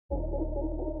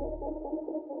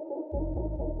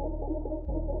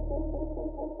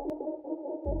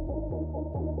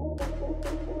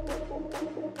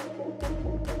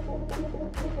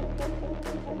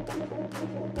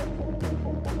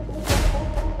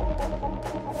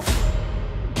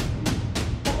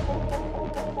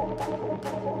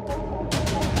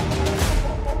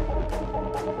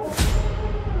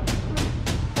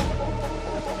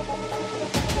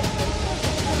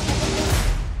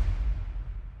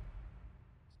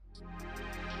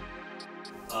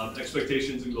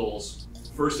Expectations and goals.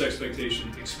 First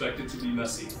expectation, expect it to be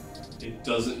messy. It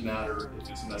doesn't matter if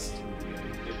it's messy in the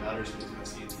beginning. It matters if it's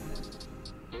messy in the end.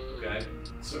 Okay?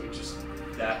 So just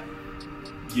that,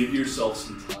 give yourself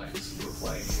some time since we're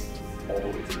playing all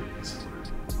the way through December.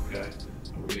 Okay?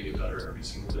 And we're gonna get better every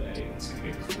single day, and it's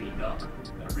gonna get cleaned up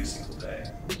every single day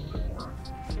a little bit more.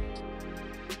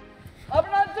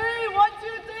 Auburn on three! 1, 2,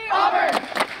 3! Auburn!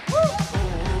 Woo!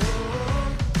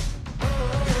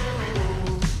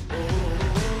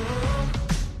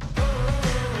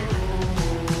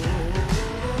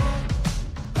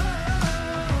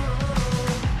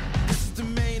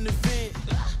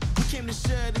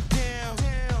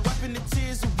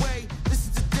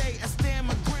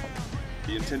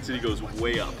 The intensity goes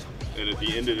way up, and at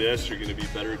the end of this, you're going to be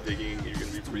better at digging, you're going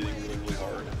to be breathing really, really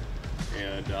hard.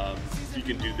 And if you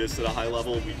can do this at a high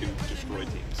level, we can destroy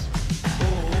teams.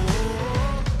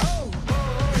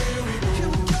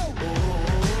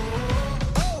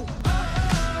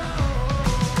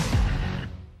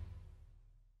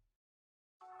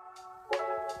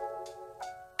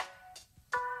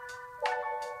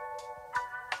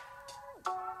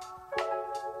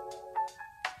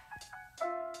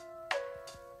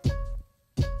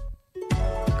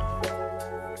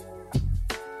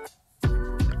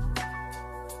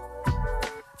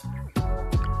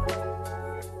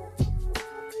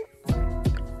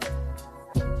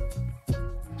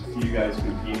 You guys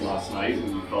compete last night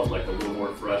and you felt like a little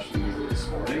more fresh than you were this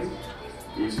morning.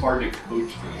 It was hard to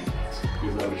coach me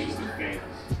because I was just a fan.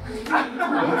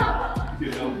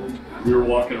 You know, we were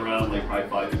walking around like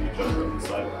high-fiving each other on the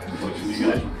sideline, watching you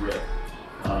guys rip.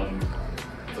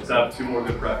 Let's have 2 more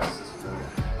good practices.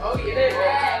 Oh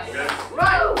yeah!